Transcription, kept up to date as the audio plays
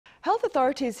Health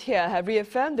authorities here have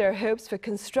reaffirmed their hopes for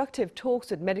constructive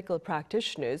talks with medical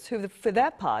practitioners who, for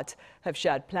their part, have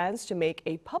shared plans to make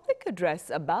a public address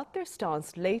about their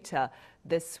stance later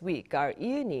this week. Our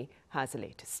Eun-hee has the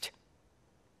latest.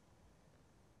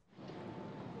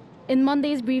 In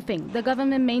Monday's briefing, the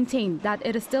government maintained that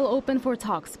it is still open for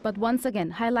talks, but once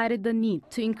again highlighted the need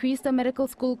to increase the medical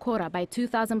school quota by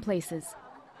 2,000 places.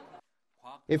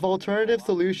 If alternative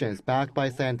solutions backed by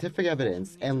scientific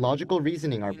evidence and logical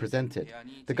reasoning are presented,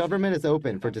 the government is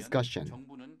open for discussion.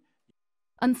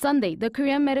 On Sunday, the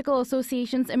Korean Medical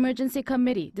Association's Emergency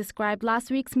Committee described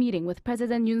last week's meeting with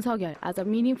President Yoon Suk Yeol as a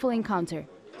meaningful encounter.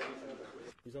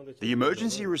 The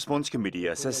Emergency Response Committee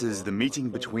assesses the meeting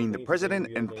between the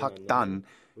President and Park Dan,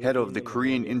 head of the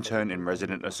Korean Intern and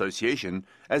Resident Association,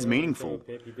 as meaningful.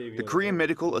 The Korean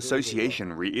Medical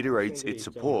Association reiterates its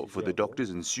support for the doctors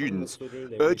and students,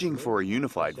 urging for a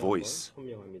unified voice.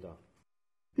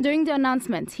 During the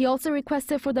announcement, he also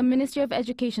requested for the Ministry of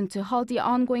Education to halt the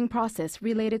ongoing process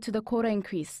related to the quota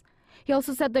increase. He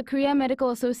also said the Korean Medical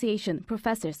Association,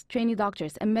 professors, trainee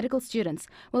doctors, and medical students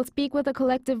will speak with a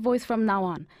collective voice from now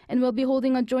on and will be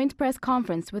holding a joint press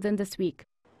conference within this week.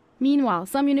 Meanwhile,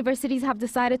 some universities have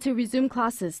decided to resume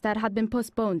classes that had been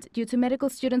postponed due to medical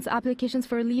students' applications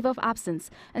for leave of absence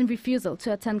and refusal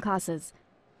to attend classes.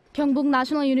 Gyeongbuk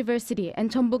National University and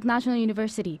Jeonbuk National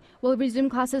University will resume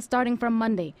classes starting from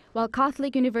Monday, while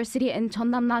Catholic University and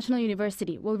Jeonnam National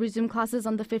University will resume classes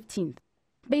on the 15th.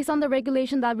 Based on the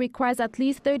regulation that requires at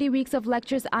least 30 weeks of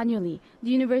lectures annually, the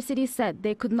university said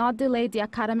they could not delay the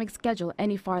academic schedule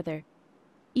any farther.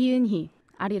 Eun-hee,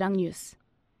 Arirang News.